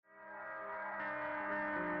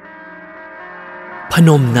พ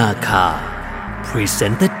นมนาคา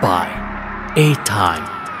Presented by A-Time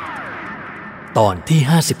ตอนที่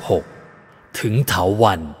56ถึงเถา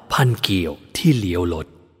วัลย์พันเกี่ยวที่เลี้ยวรถ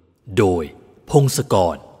โดยพงศก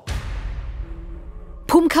ร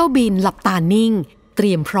พุ่มเข้าบินหลับตานิ่งเต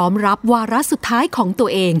รียมพร้อมรับวาระสุดท้ายของตัว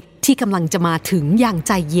เองที่กำลังจะมาถึงอย่างใ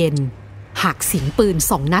จเย็นหากเสียงปืน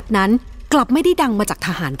2 นัดนั้นกลับไม่ได้ดังมาจากท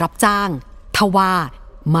หารรับจ้างทว่า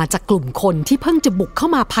มาจากกลุ่มคนที่เพิ่งจะบุกเข้า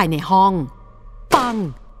มาภายในห้องปัง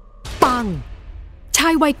ปังชา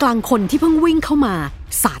ยวัยกลางคนที่เพิ่งวิ่งเข้ามา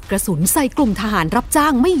สาดกระสุนใส่กลุ่มทหารรับจ้า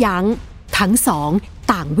งไม่ยั้งทั้งสอง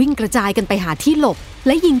ต่างวิ่งกระจายกันไปหาที่หลบแ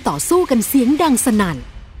ละยิงต่อสู้กันเสียงดังสนั่น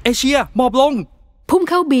เอเชียหมอบลงพุ่ม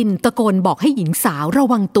เข้าบินตะโกนบอกให้หญิงสาวระ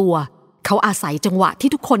วังตัวเขาอาศัยจังหวะที่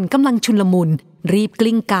ทุกคนกำลังชุลมุนรีบก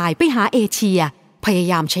ลิ้งกายไปหาเอเชียพยา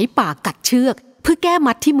ยามใช้ปากกัดเชือกเพื่อแก้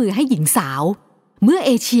มัดที่มือให้หญิงสาวเมื่อเ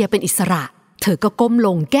อเชียเป็นอิสระเธอก็ก้มล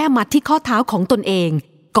งแก้มัดที่ข้อเท้าของตนเอง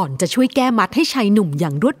ก่อนจะช่วยแก้มัดให้ชายหนุ่มอย่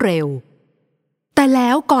างรวดเร็วแต่แล้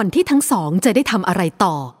วก่อนที่ทั้งสองจะได้ทำอะไร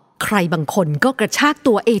ต่อใครบางคนก็กระชาก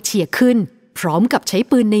ตัวเอเชียขึ้นพร้อมกับใช้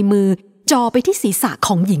ปืนในมือจ่อไปที่ศีรษะข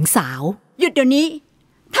องหญิงสาวหยุดเดี๋ยวนี้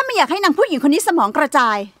ถ้าไม่อยากให้นางผู้หญิงคนนี้สมองกระจา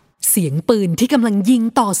ยเสียงปืนที่กำลังยิง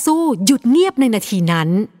ต่อสู้หยุดเงียบในนาทีนั้น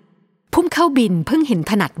พุ่มเข้าบินเพิ่งเห็น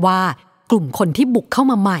ถนัดว่ากลุ่มคนที่บุกเข้า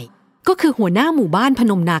มาใหม่ก็คือหัวหน้าหมู่บ้านพ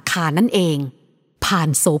นมนาคานั่นเองผ่าน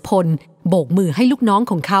โสพลโบกมือให้ลูกน้อง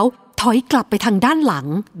ของเขาถอยกลับไปทางด้านหลัง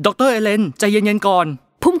ดร.เอเลนใจเย็นๆก่อน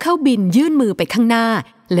พุ่มเข้าบินยื่นมือไปข้างหน้า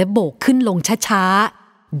และโบกขึ้นลงช้า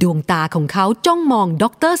ๆดวงตาของเขาจ้องมองด็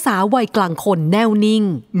อกเตอร์สาววัยกลางคนแน่วนิ่ง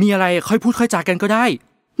มีอะไรค่อยพูดค่อยจากันก็ได้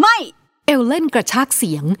ไม่เอลเลนกระชากเ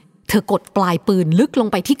สียงเธอกดปลายปืนลึกลง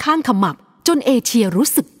ไปที่ข้างขมับจนเอเชียรู้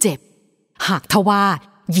สึกเจ็บหากทว่า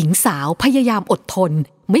หญิงสาวพยายามอดทน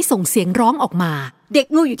ไม่ส่งเสียงร้องออกมาเด็ก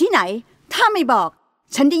งูอยู่ที่ไหนถ้าไม่บอก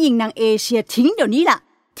ฉันจะยิงนางเอเชียทิ้งเดี๋ยวนี้ล่ะ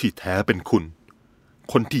ที่แท้เป็นคุณ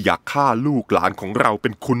คนที่อยากฆ่าลูกหลานของเราเป็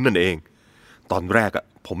นคุณนั่นเองตอนแรก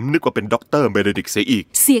ผมนึกว่าเป็นด็อกเตอร์เบเนดิกต์เสียอีก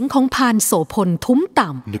เสียงของพานโสพลทุ้มต่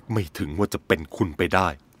ำนึกไม่ถึงว่าจะเป็นคุณไปได้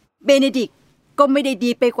เบเนดิกต์ก็ไม่ได้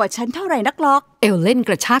ดีไปกว่าฉันเท่าไหร่นักหรอกเอลเล่นก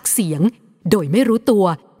ระชากเสียงโดยไม่รู้ตัว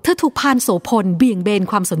เธอถูกพานโสพลเบี่ยงเบน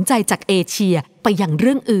ความสนใจจากเอเชียไปยังเ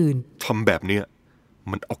รื่องอื่นทำแบบเนี้ย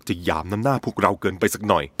มันออกจะหยามน้ำหน้าพวกเราเกินไปสัก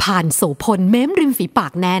หน่อยพานโสพลเม้มริมฝีปา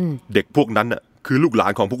กแน่นเด็กพวกนั้นคือลูกหลา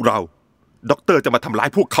นของพวกเราด็อกเตอร์จะมาทำร้าย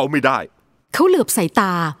พวกเขาไม่ได้เขาเหลือบสายต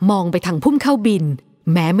ามองไปทางพุ่มเข้าบิน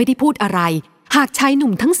แม้ไม่ได้พูดอะไรหากชายห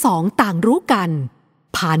นุ่มทั้งสองต่างรู้กัน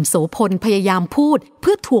พานโสพลพยายามพูดเ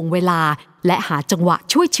พื่อถ่วงเวลาและหาจังหวะ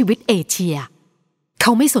ช่วยชีวิตเอเชียเข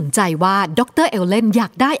าไม่สนใจว่าด็อกเตอร์เอลเลนอยา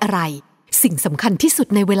กได้อะไรสิ่งสำคัญที่สุด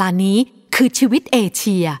ในเวลานี้คือชีวิตเอเ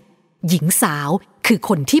ชียหญิงสาวคือ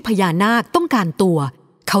คนที่พญานาคต้องการตัว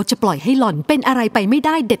เขาจะปล่อยให้หล่อนเป็นอะไรไปไม่ไ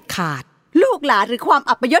ด้เด็ดขาดลูกหลานหรือความ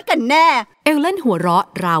อัปยศกันแน่เอลเลนหัวเราะ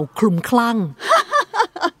ราวคลุ้มคลั่ง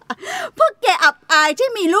พวกแกอับอายที่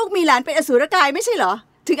มีลูกมีหลานเป็นอสุรกายไม่ใช่เหรอ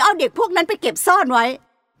ถึงเอาเด็กพวกนั้นไปเก็บซ่อนไว้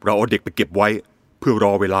เราเอาเด็กไปเก็บไว้เพื่อร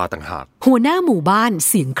อเวลาต่างหากหัวหน้าหมู่บ้าน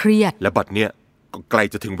เสียงเครียดและบัดเนี้ยก็ใกล้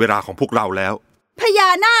จะถึงเวลาของพวกเราแล้วพญา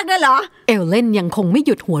นาคน่ะเหรอเอลเลนยังคงไม่ห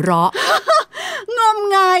ยุดหัวเราะ งม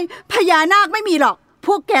งายพญานาคไม่มีหรอกพ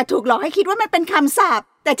วกแกถูกหลอกให้คิดว่ามันเป็นคำสาป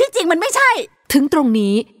แต่ที่จริงมันไม่ใช่ถึงตรง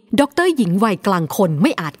นี้ด็อกเตอร์หญิงวัยกลางคนไ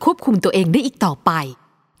ม่อาจควบคุมตัวเองได้อีกต่อไป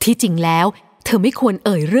ที่จริงแล้วเธอไม่ควรเ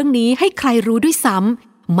อ่ยเรื่องนี้ให้ใครรู้ด้วยซ้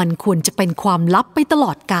ำมันควรจะเป็นความลับไปตล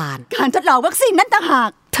อดกาลการทดลองวัคซีนนั้นต่างหาก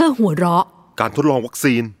เธอหัวเราะการทดลองวัค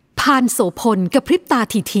ซีนพานโสพลกระพริบตา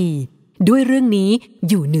ทีๆด้วยเรื่องนี้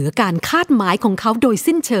อยู่เหนือการคาดหมายของเขาโดย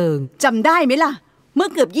สิ้นเชิงจำได้ไหมล่ะเมื่อ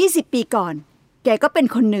เกือบ20 ปีก่อนแกก็เป็น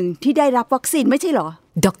คนหนึ่งที่ได้รับวัคซีนไม่ใช่หรอ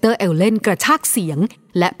ดร.เอลเลนกระชากเสียง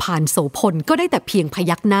และพานโสพลก็ได้แต่เพียงพ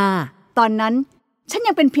ยักหน้าตอนนั้นฉัน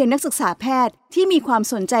ยังเป็นเพียงนักศึกษาแพทย์ที่มีความ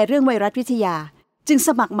สนใจเรื่องไวรัสวิทยาจึงส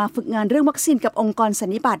มัครมาฝึกงานเรื่องวัคซีนกับองค์กรสัน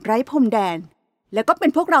นิบาตไร้พรมแดนแล้วก็เป็น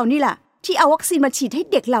พวกเรานี่แหละที่เอาวัคซีนมาฉีดให้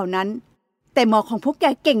เด็กเหล่านั้นแต่หมอของพวกแก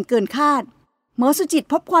เก่งเกินคาดหมอสุจิต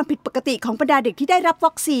พบความผิดปกติของบรรดาเด็กที่ได้รับ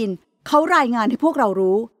วัคซีนเขารายงานให้พวกเรา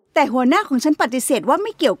รู้แต่หัวหน้าของฉันปฏิเสธว่าไ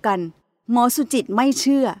ม่เกี่ยวกันหมอสุจิตไม่เ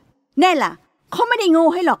ชื่อแน่ล่ะเขาไม่ได้โง่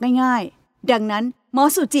ให้หลอกง่ายๆดังนั้นหมอ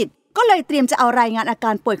สุจิตก็เลยเตรียมจะเอารายงานอาก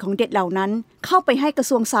ารป่วยของเด็กเหล่านั้นเข้าไปให้กระ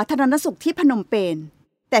ทรวงสาธารณสุขที่พนมเปญ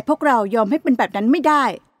แต่พวกเรายอมให้เป็นแบบนั้นไม่ได้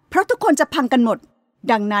เพราะทุกคนจะพังกันหมด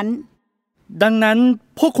ดังนั้น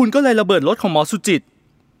พวกคุณก็เลยระเบิดรถของหมอสุจิต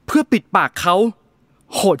เพื่อปิดปากเขา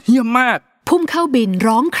โหดเหี้ยมมากพุ่มเข้าบิน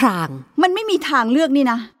ร้องครางมันไม่มีทางเลือกนี่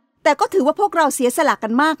นะแต่ก็ถือว่าพวกเราเสียสละกั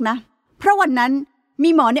นมากนะเพราะวันนั้นมี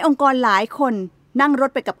หมอในองค์กรหลายคนนั่งรถ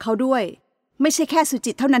ไปกับเขาด้วยไม่ใช่แค่สุ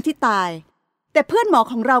จิตเท่านั้นที่ตายแต่เพื่อนหมอ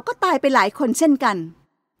ของเราก็ตายไปหลายคนเช่นกัน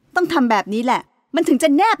ต้องทำแบบนี้แหละ มันถึงจะ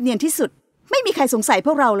แนบเนียนที่สุดไม่มีใครสงสัยพ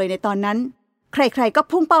วกเราเลยในตอนนั้นใครๆก็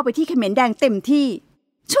พุ่งเป้าไปที่เขมรแดงเต็มที่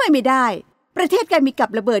ช่วยไม่ได้ประเทศแกมีกับ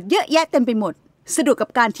ระเบิดเยอะแยะเต็มไปหมดสะดวกกับ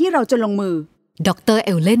การที่เราจะลงมือดร.เอ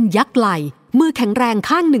ลเลนยักไหล่มือแข็งแรง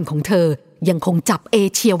ข้างหนึ่งของเธอยังคงจับเอ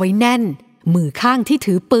เชียไว้แน่นมือข้างที่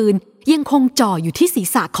ถือปืนยังคงจ่ออยู่ที่ศีร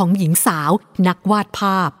ษะของหญิงสาวนักวาดภ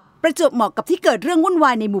าพประจวบเหมาะกับที่เกิดเรื่องวุ่นว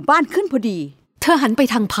ายในหมู่บ้านขึ้นพอดีเธอหันไป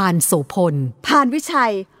ทางพานโสพลพานวิชั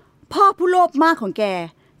ยพ่อผู้โลภมากของแก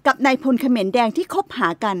กับนายพลเขมรแดงที่คบหา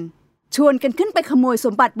กันชวนกันขึ้นไปขโมยส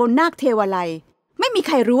มบัติบนนาคเทวาลัยไม่มีใ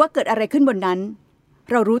ครรู้ว่าเกิดอะไรขึ้นบนนั้น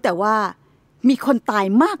เรารู้แต่ว่ามีคนตาย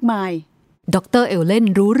มากมายดร.เอลเลน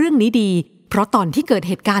รู้เรื่องนี้ดีเพราะตอนที่เกิด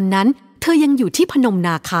เหตุการณ์นั้นเธอยังอยู่ที่พนมน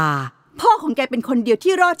าคาพ่อของแกเป็นคนเดียว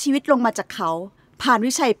ที่รอดชีวิตลงมาจากเขาพาน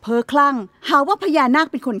วิชัยเพ้อคลั่งหาว่าพญานาค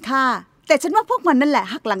เป็นคนฆ่าแต่ฉันว่าพวกมันนั่นแหละ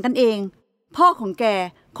หักหลังกันเองพ่อของแก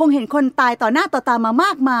คงเห็นคนตายต่อหน้าต่อตามาม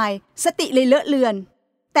ากมายสติเลยเลอะเลือน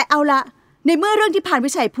แต่เอาละในเมื่อเรื่องที่พานวิ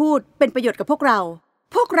ชัยพูดเป็นประโยชน์กับพวกเรา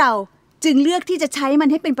จึงเลือกที่จะใช้มัน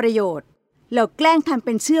ให้เป็นประโยชน์เราแกล้งทำเ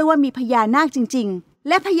ป็นเชื่อว่ามีพญานาคจริงๆแ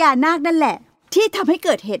ละพญานาคนั่นแหละที่ทำให้เ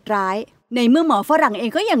กิดเหตุร้ายในเมื่อหมอฝรั่งเอ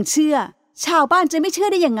งก็ยังเชื่อชาวบ้านจะไม่เชื่อ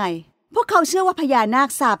ได้ยังไงพวกเขาเชื่อว่าพญานาค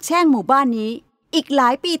สาปแช่งหมู่บ้านนี้อีกหลา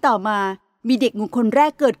ยปีต่อมามีเด็กงูคนแร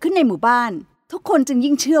กเกิดขึ้นในหมู่บ้านทุกคนจึง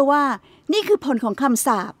ยิ่งเชื่อว่านี่คือผลของคำส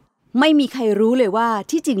าปไม่มีใครรู้เลยว่า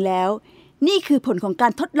ที่จริงแล้วนี่คือผลของกา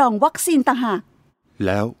รทดลองวัคซีนต่างหากแ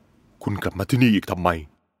ล้วคุณกลับมาที่นี่อีกทำไม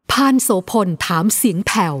พานโสพลถามเสียงแ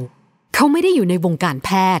ผ่วเขาไม่ได้อยู่ในวงการแพ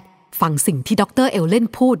ทย์ฟังสิ่งที่ดร.เอลเลน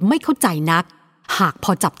พูดไม่เข้าใจนักหากพ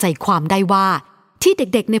อจับใจความได้ว่าที่เ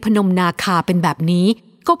ด็กๆในพนมนาคาเป็นแบบนี้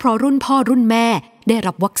ก็เพราะรุ่นพ่อรุ่นแม่ได้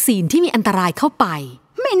รับวัคซีนที่มีอันตรายเข้าไป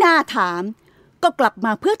ไม่น่าถามก็กลับม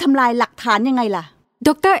าเพื่อทำลายหลักฐานยังไงล่ะด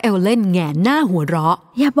ร.เอลเลนแหง่หน้าหัวเราะ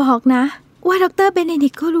อย่าบอกนะว่าดร.เบเนดิ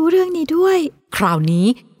กต์ก็รู้เรื่องนี้ด้วยคราวนี้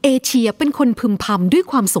เอเชียเป็นคนพึมพำด้วย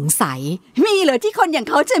ความสงสัยมีเหรอที่คนอย่าง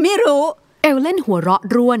เขาจะไม่รู้เอลเลนหัวเราะ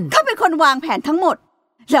ร่วนเขาเป็นคนวางแผนทั้งหมด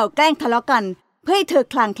เราแกล้งทะเลาะกันเพื่อให้เธอ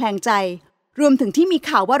คลางแคลงใจรวมถึงที่มี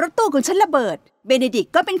ข่าวว่ารถตู้ของฉันระเบิดเบเนดิก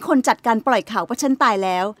ต์ก็เป็นคนจัดการปล่อยข่าวว่าฉันตายแ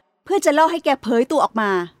ล้วเพื่อจะล่อให้แกเผยตัวออกม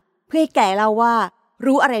าเพื่อให้แกเล่าว่า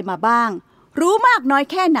รู้อะไรมาบ้างรู้มากน้อย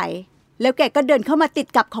แค่ไหนแล้วแกก็เดินเข้ามาติด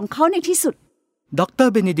กับของเขาในที่สุดดร.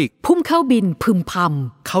เบเนดิกต์พุ่มเข้าบินพึมพ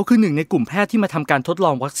ำเขาคือหนึ่งในกลุ่มแพทย์ที่มาทำการทดล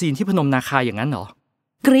องวัคซีนที่พนมนาคาอย่างนั้นเหรอ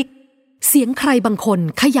กริกเสียงใครบางคน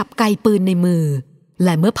ขยับไกปืนในมือแล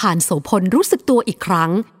ะเมื่อพานโสพลรู้สึกตัวอีกครั้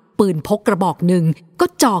งปืนพกกระบอกหนึ่งก็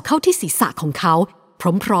จ่อเข้าที่ศีรษะของเขา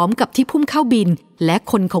พร้อมๆกับที่พุ่มเข้าบินและ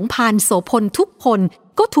คนของพานโสพลทุกคน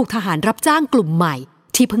ก็ถูกทหารรับจ้างกลุ่มใหม่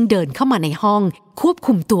ที่เพิ่งเดินเข้ามาในห้องควบ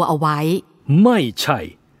คุมตัวเอาไว้ไม่ใช่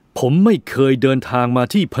ผมไม่เคยเดินทางมา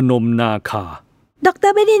ที่พนมนาคาดร.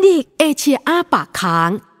เบเนดิกต์เอเชียอ้าปากค้า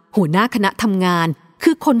งหัวหน้าคณะทำงาน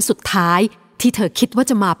คือคนสุดท้ายที่เธอคิดว่า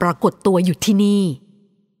จะมาปรากฏตัวอยู่ที่นี่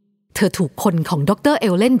เธอถูกคนของดร.เอ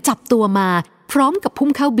ลเลนจับตัวมาพร้อมกับพุ่ม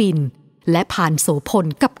เข้าบินและพานโสพล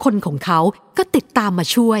กับคนของเขาก็ติดตามมา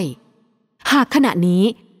ช่วยหากขณะนี้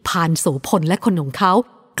พานโสพลและคนของเขา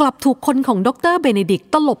กลับถูกคนของดร.เบเนดิกต์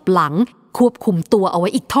ตลบหลังควบคุมตัวเอาไว้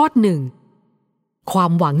อีกทอดหนึ่งควา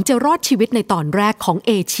มหวังจะรอดชีวิตในตอนแรกของเ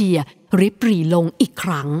อเชียริบหรี่ลงอีกค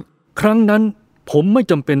รั้งครั้งนั้นผมไม่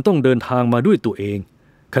จำเป็นต้องเดินทางมาด้วยตัวเอง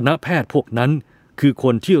คณะแพทย์พวกนั้นคือค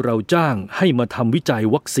นที่เราจ้างให้มาทำวิจัย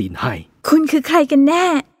วัคซีนให้คุณคือใครกันแน่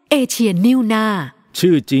เอเชียนิ้วหน้า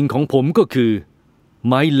ชื่อจริงของผมก็คือ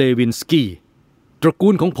ไมค์เลวินสกี้ตระกู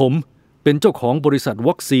ลของผมเป็นเจ้าของบริษัท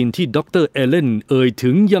วัคซีนที่ดร.เอเลนเอ่ยถึ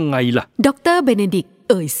งยังไงล่ะดร.เบเนดิกต์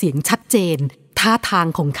เอ่ยเสียงชัดเจนท่าทาง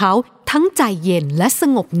ของเขาทั้งใจเย็นและส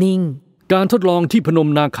งบนิ่งการทดลองที่พนม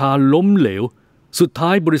นาคาล้มเหลวสุดท้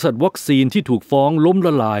ายบริษัทวัคซีนที่ถูกฟ้องล้มล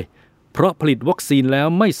ะลายเพราะผลิตวัคซีนแล้ว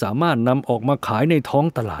ไม่สามารถนำออกมาขายในท้อง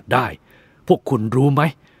ตลาดได้พวกคุณรู้ไหม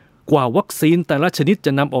กว่าวัคซีนแต่ละชนิดจ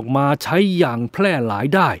ะนำออกมาใช้อย่างแพร่หลาย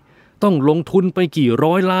ได้ต้องลงทุนไปกี่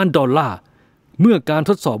ร้อยล้านดอลลาร์เมื่อการ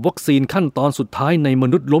ทดสอบวัคซีนขั้นตอนสุดท้ายในม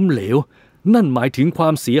นุษย์ล้มเหลวนั่นหมายถึงควา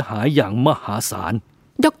มเสียหายอย่างมหาศาล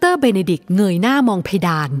ดร.เบเนดิกต์เงยหน้ามองเพด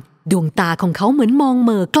านดวงตาของเขาเหมือนมองเห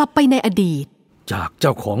ม่อกลับไปในอดีตจากเจ้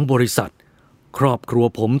าของบริษัทครอบครัว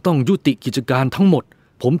ผมต้องยุติกิจการทั้งหมด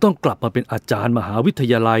ผมต้องกลับมาเป็นอาจารย์มหาวิท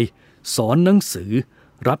ยาลัยสอนหนังสือ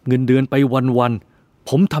รับเงินเดือนไปวันๆ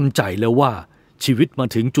ผมทำใจแล้วว่าชีวิตมา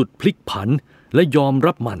ถึงจุดพลิกผันและยอม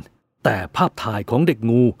รับมันแต่ภาพถ่ายของเด็ก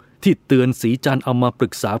งูที่เตือนสีจันทร์เอามาปรึ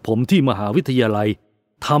กษาผมที่มหาวิทยาลัย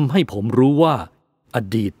ทำให้ผมรู้ว่าอ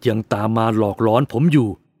ดีตยังตามมาหลอกล้อนผมอยู่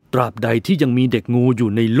ตราบใดที่ยังมีเด็กงูอยู่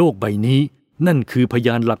ในโลกใบนี้นั่นคือพย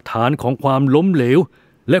านหลักฐานของความล้มเหลว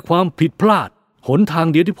และความผิดพลาดหนทาง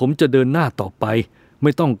เดียวที่ผมจะเดินหน้าต่อไป ไ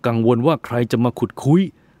ม่ต้องกังวลว่าใครจะมาขุดคุย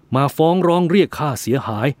มาฟ้องร้องเรียกค่าเสียห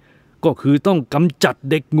ายก็คือต้องกำจัด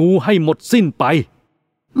เด็กงูให้หมดสิ้นไป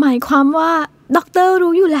หมายความว่าด็อกเตอร์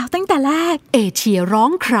รู้อยู่แล้วตั้งแต่แรกเอเชียร้อ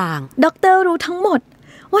งครางด็อกเตอร์รู้ทั้งหมด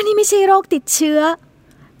ว่านี่ไม่ใช่โรคติดเชื้อ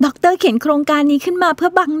ด็อกเตอร์เขียนโครงการนี้ขึ้นมาเพื่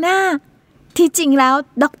อบังหน้าที่จริงแล้ว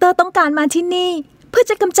ด็อกเตอร์ต้องการมาที่นี่เพื่อ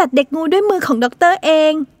จะกำจัดเด็กงูด้วยมือของด็อกเตอร์เอ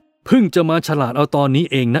งเพิ่งจะมาฉลาดเอาตอนนี้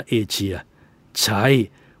เองนะเอเชียใช่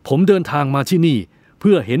ผมเดินทางมาที่นี่เ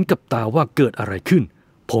พื่อเห็นกับตาว่าเกิดอะไรขึ้น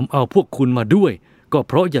ผมเอาพวกคุณมาด้วยก็เ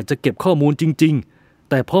พราะอยากจะเก็บข้อมูลจริงๆ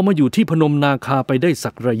แต่พอมาอยู่ที่พนมนาคาไปได้สั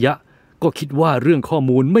กระยะก็คิดว่าเรื่องข้อ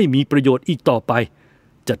มูลไม่มีประโยชน์อีกต่อไป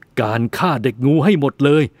จัดการฆ่าเด็กงูให้หมดเ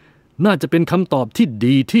ลยน่าจะเป็นคำตอบที่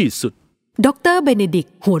ดีที่สุดดร.เบเนดิก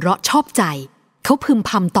ต์หัวเราะชอบใจเขาพึมพ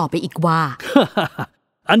ำต่อไปอีกว่า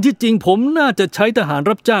อันที่จริงผมน่าจะใช้ทหาร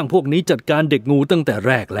รับจ้างพวกนี้จัดการเด็กงูตั้งแต่แ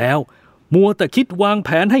รกแล้วมัวแต่คิดวางแผ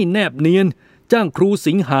นให้แนบเนียนจ้างครู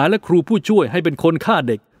สิงหาและครูผู้ช่วยให้เป็นคนฆ่า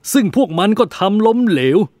เด็กซึ่งพวกมันก็ทำล้มเหล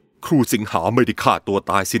วครูสิงหาไม่ได้ฆ่าตัว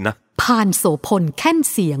ตายสินะพานโสพลแค่น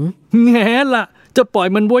เสียงแง่ละจะปล่อย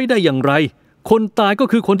มันไว้ได้อย่างไรคนตายก็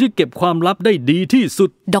คือคนที่เก็บความลับได้ดีที่สุด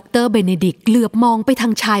ดร.เบเนดิกต์เหลือบมองไปทา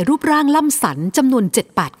งชายรูปร่างล่ำสันจำนวน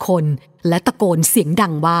 7-8 คนและตะโกนเสียงดั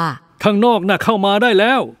งว่าข้างนอกน่ะเข้ามาได้แ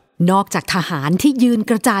ล้วนอกจากทหารที่ยืน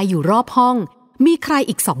กระจายอยู่รอบห้องมีใคร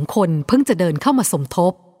อีก2 คนเพิ่งจะเดินเข้ามาสมท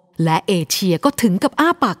บและเอเชียก็ถึงกับอ้า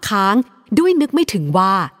ปากค้างด้วยนึกไม่ถึงว่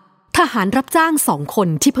าทหารรับจ้าง2 คน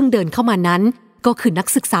ที่เพิ่งเดินเข้ามานั้นก็คือนัก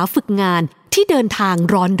ศึกษาฝึกงานที่เดินทาง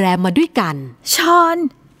ร้อนแรมมาด้วยกันชอน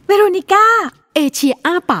เวโรนิก้าเอเชีย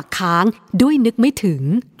อ้าปากค้างด้วยนึกไม่ถึง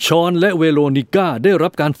ชอนและเวโรนิก้าได้รั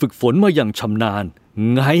บการฝึกฝนมาอย่างชำนาญ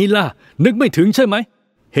ไงล่ะนึกไม่ถึงใช่ไหม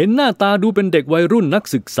เห็นหน้าตาดูเป็นเด็กวัยรุ่นนัก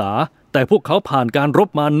ศึกษาแต่พวกเขาผ่านการรบ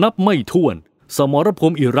มานับไม่ถ้วนสมรภู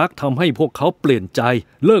มิอิรักทำให้พวกเขาเปลี่ยนใจ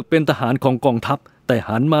เลิกเป็นทหารของกองทัพแต่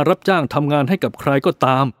หันมารับจ้างทำงานให้กับใครก็ต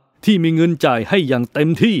ามที่มีเงินจ่ายให้อย่างเต็ม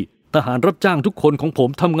ที่ทหารรับจ้างทุกคนของผม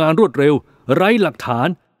ทำงานรวดเร็วไร้หลักฐาน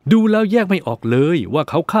ดูแล้วแยกไม่ออกเลยว่า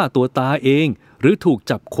เขาฆ่าตัวตายเองหรือถูก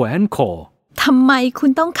จับแขวนคอทำไมคุ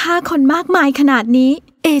ณต้องฆ่าคนมากมายขนาดนี้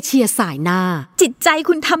เอเชียสายหน้าจิตใจ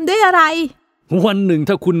คุณทำด้วยอะไรวันหนึ่ง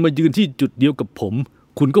ถ้าคุณมายืนที่จุดเดียวกับผม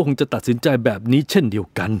คุณก็คงจะตัดสินใจแบบนี้เช่นเดียว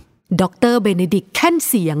กันดร.เบเนดิกต์แค่น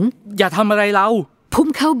เสียงอย่าทำอะไรเราพุ่ม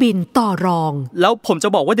เข้าบินต่อรองแล้วผมจะ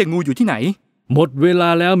บอกว่าเด็กงูอยู่ที่ไหนหมดเวลา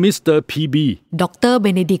แล้วมิสเตอร์พีบีดร.เบ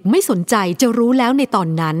เนดิกต์ไม่สนใจจะรู้แล้วในตอน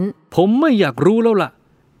นั้นผมไม่อยากรู้แล้วล่ะ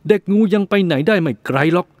เด็กงูยังไปไหนได้ไม่ไกล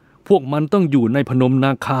หรอกพวกมันต้องอยู่ในพนมน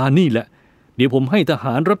าคานี่แหละเดี๋ยวผมให้ทห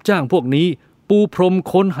ารรับจ้างพวกนี้ปูพรม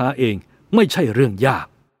ค้นหาเองไม่ใช่เรื่องยาก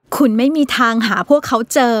คุณไม่มีทางหาพวกเขา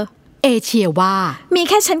เจอเอเชียว่ามีแ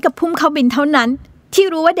ค่ฉันกับพุ่มเขาบินเท่านั้นที่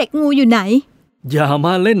รู้ว่าเด็กงูอยู่ไหนอย่าม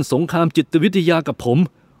าเล่นสงครามจิตวิทยากับผม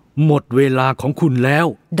หมดเวลาของคุณแล้ว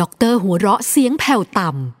ด็อกเตอร์หัวเราะเสียงแผ่วต่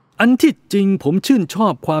ำอันที่จริงผมชื่นชอ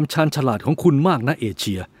บความชาญฉลาดของคุณมากนะเอเ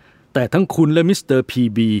ชียแต่ทั้งคุณและมิสเตอร์พี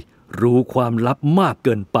บีรู้ความลับมากเ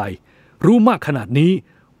กินไปรู้มากขนาดนี้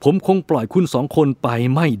ผมคงปล่อยคุณ2 คนไป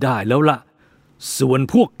ไม่ได้แล้วล่ะส่วน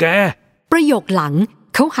พวกแกประโยคหลัง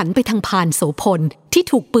เขาหันไปทางพานโสพลที่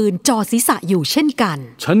ถูกปืนจ่อศีรษะอยู่เช่นกัน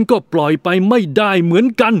ฉันก็ปล่อยไปไม่ได้เหมือน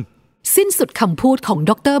กันสิ้นสุดคำพูดของ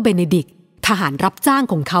ดร.เบเนดิกต์ทหารรับจ้าง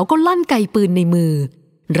ของเขาก็ลั่นไกปืนในมือ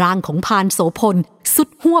ร่างของพานโสพลสุด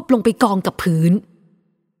หวบลงไปกองกับพื้น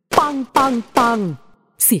ปังปังปัง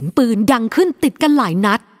เสียงปืนดังขึ้นติดกันหลาย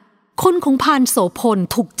นัดคนของพานโสพล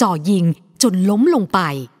ถูกจ่อยิงจนล้มลงไป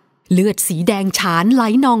เลือดสีแดงฉานไหล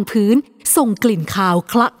นองพื้นส่งกลิ่นคาว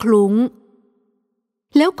คละคลุ้ง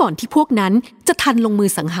แล้วก่อนที่พวกนั้นจะทันลงมือ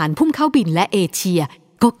สังหารพุ่มเข้าบินและเอเชีย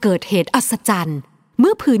ก็เกิดเหตุอัศจรรย์เ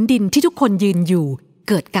มื่อผืนดินที่ทุกคนยืนอยู่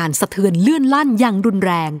เกิดการสะเทือนเลื่อนลั่นอย่างรุนแ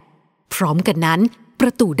รงพร้อมกันนั้นปร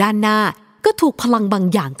ะตูด้านหน้าก็ถูกพลังบาง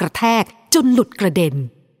อย่างกระแทกจนหลุดกระเด็น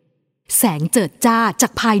แสงเจิดจ้าจา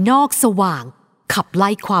กภายนอกสว่างขับไล่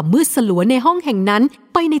ความมืดสลัวในห้องแห่งนั้น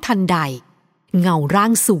ไปในทันใดเงาร่า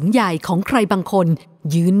งสูงใหญ่ของใครบางคน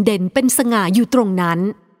ยืนเด่นเป็นสง่าอยู่ตรงนั้น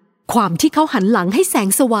ความที่เขาหันหลังให้แสง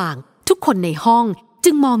สว่างทุกคนในห้อง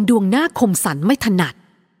จึงมองดวงหน้าคมสันไม่ถนัด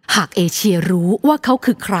หากเอเชียรู้ว่าเขา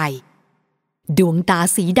คือใครดวงตา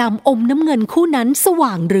สีดำอมน้ำเงินคู่นั้นส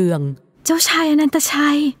ว่างเรืองเจ้าชายอนันตชั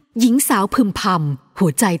ยหญิงสาวพึมพำหั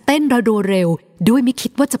วใจเต้นระโดเร็วด้วยไม่คิ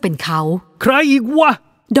ดว่าจะเป็นเขาใครอีกวะ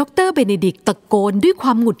ดร.เบเนดิกต์ตะโกนด้วยคว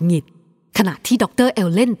ามหงุดหงิดขณะที่ดร.เอล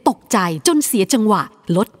เลนตกใจจนเสียจังหวะ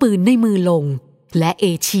ลดปืนในมือลงและเอ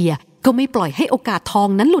เชียก็ไม่ปล่อยให้โอกาสทอง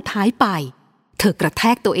นั้นหลุดหายไปเธอกระแท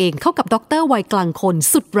กตัวเองเข้ากับดร.วัยกลางคน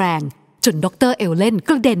สุดแรงจนดร.เอลเลน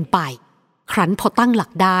กระเด็นไปครั้นพอตั้งหลั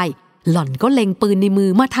กได้หล่อนก็เล็งปืนในมือ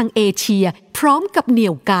มาทางเอเชียพร้อมกับเหนี่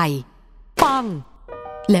ยวไกปัง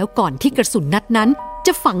แล้วก่อนที่กระสุนนัดนั้นจ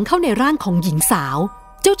ะฝังเข้าในร่างของหญิงสาว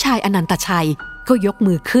เจ้าชายอนันตชัยก็ยก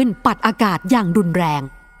มือขึ้นปัดอากาศอย่างรุนแรง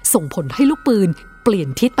ส่งผลให้ลูกปืนเปลี่ยน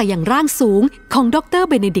ทิศไปยังร่างสูงของดร.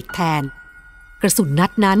เบเนดิกต์แทนกระสุนนั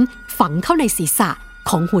ดนั้นฝังเข้าในศีรษะ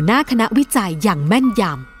ของหัวหน้าคณะวิจัยอย่างแม่นย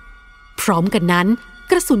ำพร้อมกันนั้น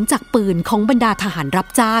กระสุนจากปืนของบรรดาทหารรับ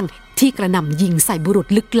จ้างที่กระหน่ำยิงใส่บุรุษ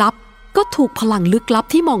ลึกลับก็ถูกพลังลึกลับ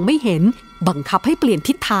ที่มองไม่เห็นบังคับให้เปลี่ยน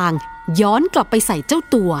ทิศทางย้อนกลับไปใส่เจ้า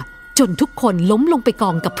ตัวจนทุกคนล้มลงไปก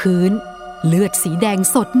องกับพื้นเลือดสีแดง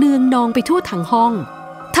สดเนืองนองไปทั่วทั้งห้อง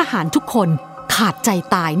ทหารทุกคนขาดใจ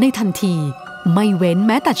ตายในทันทีไม่เว้นแ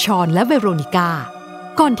ม้แต่ชอนและเวโรนิก้า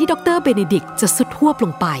ก่อนที่ดร.เบเนดิกต์จะสุดฮวบล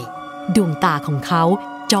งไปดวงตาของเขา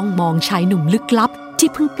จ้องมองชายหนุ่มลึกลับที่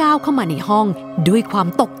เพิ่งก้าวเข้ามาในห้องด้วยความ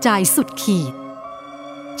ตกใจสุดขีด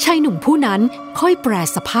ชายหนุ่มผู้นั้นค่อยแปร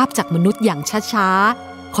สภาพจากมนุษย์อย่างช้า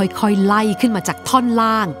ๆค่อยๆไล่ขึ้นมาจากท่อน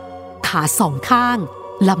ล่างขาสองข้าง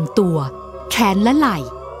ลำตัวแขนและไหล่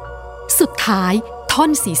สุดท้ายท่อ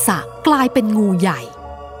นศีรษะกลายเป็นงูใหญ่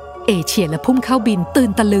เอเชียและพุ่มเข้าบินตื่น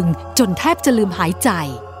ตะลึงจนแทบจะลืมหายใจ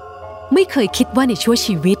ไม่เคยคิดว่าในชั่ว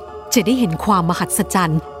ชีวิตจะได้เห็นความมหัศจร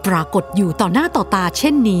รย์ปรากฏอยู่ต่อหน้าต่อตาเช่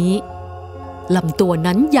นนี้ลำตัว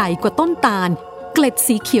นั้นใหญ่กว่าต้นตาลเกล็ด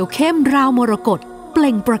สีเขียวเข้มราวมรกตเป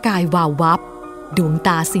ล่งประกายวาววับดวงต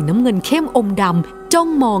าสีน้ำเงินเข้มอมดำจ้อง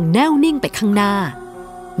มองแน่วนิ่งไปข้างหน้า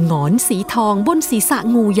หงอนสีทองบนศีรษะ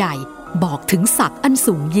งูใหญ่บอกถึงศักดิ์อัน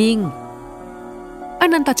สูงยิ่งอ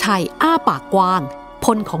นันตชัยอ้าปากกว้าง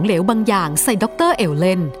พ่นของเหลวบางอย่างใส่ดร.เอลเล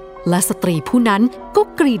นและสตรีผู้นั้นก็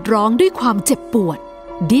กรีดร้องด้วยความเจ็บปวด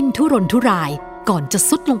ดิ้นทุรนทุรายก่อนจะ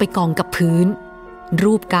ซุดลงไปกองกับพื้น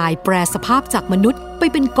รูปกายแปรสภาพจากมนุษย์ไป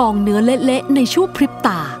เป็นกองเนื้อเละๆในชั่วพริบต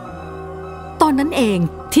าตอนนั้นเอง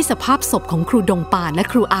ที่สภาพศพของครูดงปานและ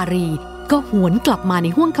ครูอารีก็หวนกลับมาใน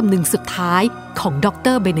ห้วงคำนึงสุดท้ายของด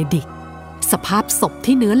ร.เบเนดิกต์สภาพศพ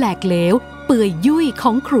ที่เนื้อแหลกเหลวเปื่อยยุ่ยข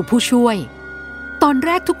องครูผู้ช่วยตอนแร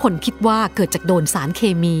กทุกคนคิดว่าเกิดจากโดนสารเค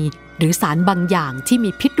มีหรือสารบางอย่างที่มี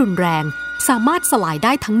พิษรุนแรงสามารถสลายไ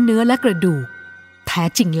ด้ทั้งเนื้อและกระดูกแท้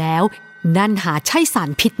จริงแล้วนั่นหาใช่สาร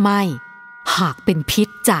พิษไม่หากเป็นพิษ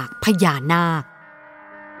จากพญานาค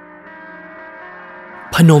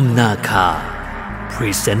พนมนาคา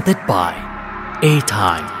Presented by A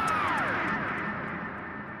Time